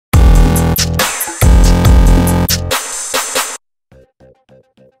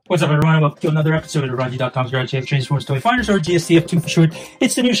What's up, everyone? Welcome to another episode of RONJIE.COM's GSTF Transformers Toy Finders, or GSTF2 for short.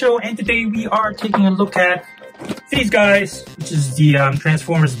 It's the new show, and today we are taking a look at these guys, which is the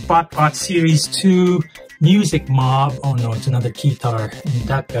Transformers Botbots Series 2 Music Mob. Oh no, it's another Keytar, and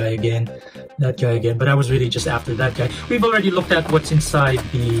that guy again, but I was really just after that guy. We've already looked at what's inside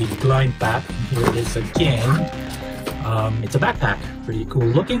the blind pack, and here it is again. It's a backpack, pretty cool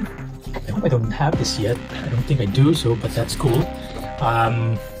looking. I hope I don't have this yet. I don't think I do, so, but that's cool.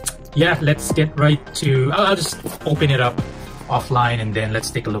 Yeah, let's get right to, I'll just open it up offline and then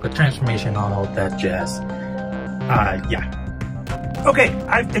let's take a look at transformation, all that jazz. Yeah. Okay,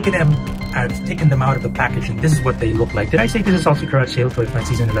 I've taken them out of the package, and this is what they look like. Did I say this is also Garage Sale Toy Find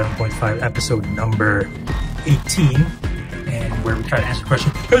Season 11.5, episode number 18, and where we try to answer the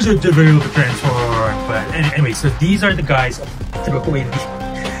question, is it difficult to transform? But anyway, so these are the guys.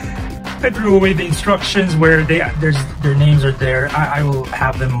 I threw away the instructions where their names are there. I will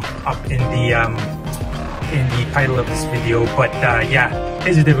have them up in the title of this video. But yeah,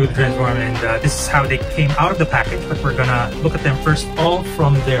 this is difficult to transform, and this is how they came out of the package. But we're gonna look at them first, all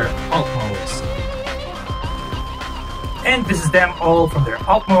from their alt modes. And this is them all from their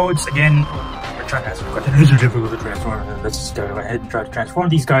alt modes. Again, we're trying to answer the question: is it difficult to transform? And let's just go ahead and try to transform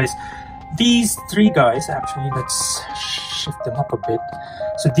these guys. These three guys, actually, let's shift them up a bit.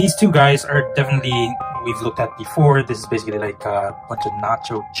 So these two guys are definitely, we've looked at before. This is basically like a bunch of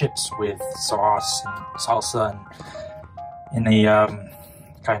nacho chips with sauce and salsa and in a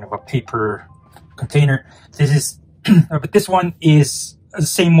kind of a paper container. This is, but this one is the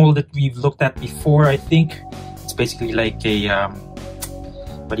same mold that we've looked at before, I think. It's basically like a,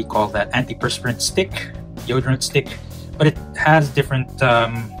 what do you call that? Antiperspirant stick, deodorant stick, but it has different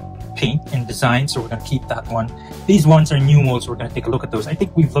paint and design, so we're going to keep that one. These ones are new molds, so we're going to take a look at those. I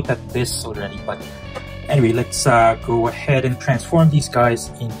think we've looked at this already, but anyway, let's go ahead and transform these guys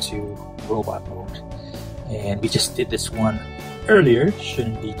into robot mode. And we just did this one earlier.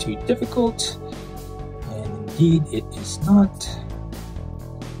 Shouldn't be too difficult, and indeed it is not.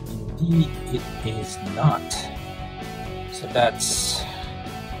 So that's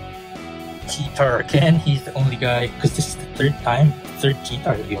Keytar again. He's the only guy, because this is the third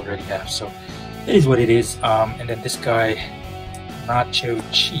Keytar that we already have, so it is what it is. And then this guy, Nacho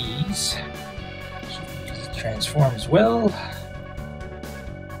Cheese, he transforms well.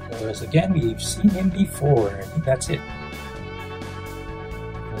 Because again, we've seen him before. I think that's it.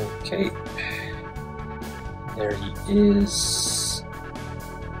 Okay, there he is.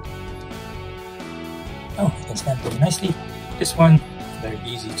 Oh, he can stand very nicely. This one, very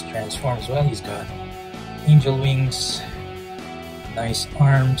easy to transform as well. He's got angel wings, nice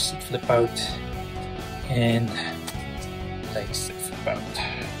arms that flip out, and legs that flip out.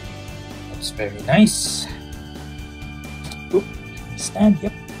 That's very nice. Oop, stand,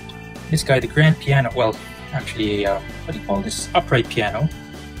 yep. This guy, the grand piano, well, actually, what do you call this? Upright piano.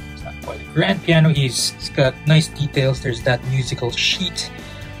 It's not quite a grand piano. He's got nice details. There's that musical sheet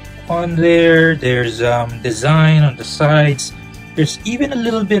on there. There's design on the sides. There's even a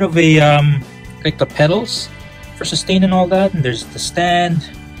little bit of a like the pedals for sustain and all that, and there's the stand,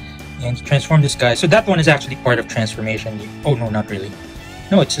 and to transform this guy. So that one is actually part of transformation. Oh no, not really.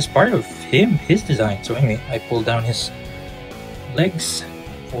 No, it's just part of his design. So anyway, I pull down his legs,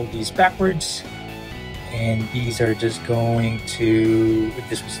 fold these backwards, and these are just going to, if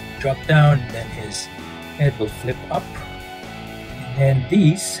this was drop down, then his head will flip up. And then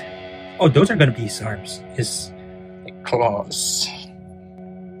these, oh, those are going to be his arms, his claws.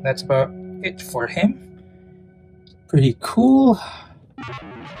 That's about it for him. Pretty cool.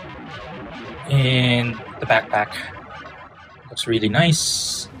 And the backpack looks really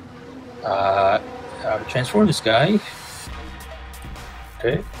nice. How to transform this guy.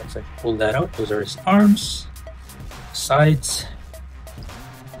 Okay, once I pull that out, those are his arms, sides.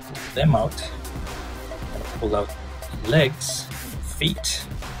 Pull them out. Pull out legs, feet,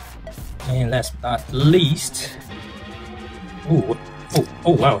 and last but not least, oh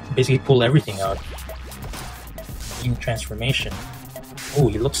wow, basically pull everything out in transformation. Oh,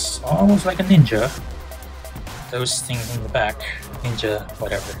 he looks almost like a ninja. Those things in the back, ninja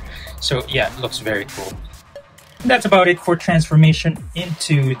whatever. So yeah, it looks very cool. And that's about it for transformation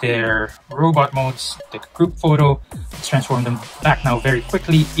into their robot modes. Take a group photo. Let's transform them back now very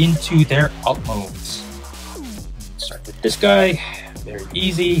quickly into their alt modes. Start with this guy. Very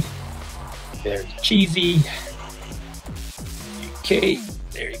easy, very cheesy. Okay,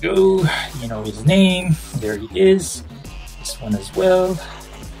 there you go. You know his name. There he is. This one as well.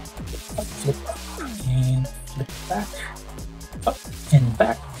 Flip up, and flip back. Up and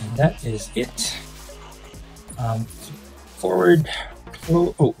back. And that is it. Forward.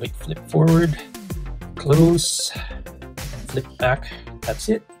 Oh wait, flip forward, close, and flip back. That's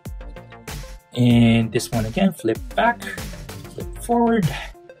it. And this one again, flip back, flip forward,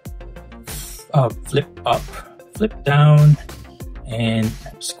 flip up, flip down, and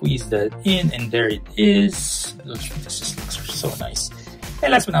squeeze that in, and there it is. This just looks so nice.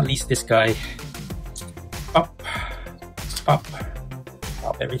 And last but not least, this guy, pop, pop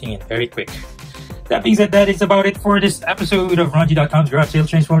everything in very quick. That being said, that is about it for this episode of RONJIE.COM's Garage Sale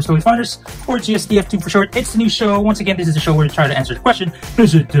Transformers Toy Founders, or GSTF2 for short. It's the new show. Once again, this is a show where we try to answer the question,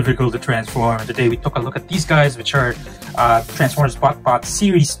 is it difficult to transform? Today we took a look at these guys, which are Transformers Botbots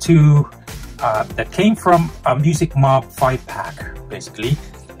Series 2 that came from a Music Mob 5-pack, basically.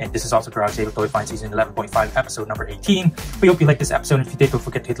 And this is also Garage Sale Toy Find Season 11.5, episode number 18. We hope you like this episode. If you did, don't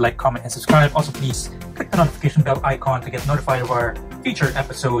forget to hit like, comment, and subscribe. Also, please click the notification bell icon to get notified of our featured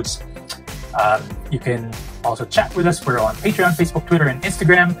episodes. You can also chat with us. We're on Patreon, Facebook, Twitter, and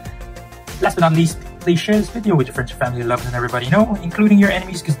Instagram. Last but not least, please share this video with your friends, your family, lovers, and everybody you know, including your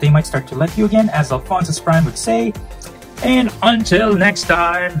enemies, because they might start to like you again, as Alphonsus Prime would say. And until next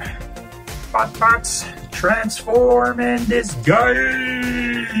time, Botbots, transform in disguise!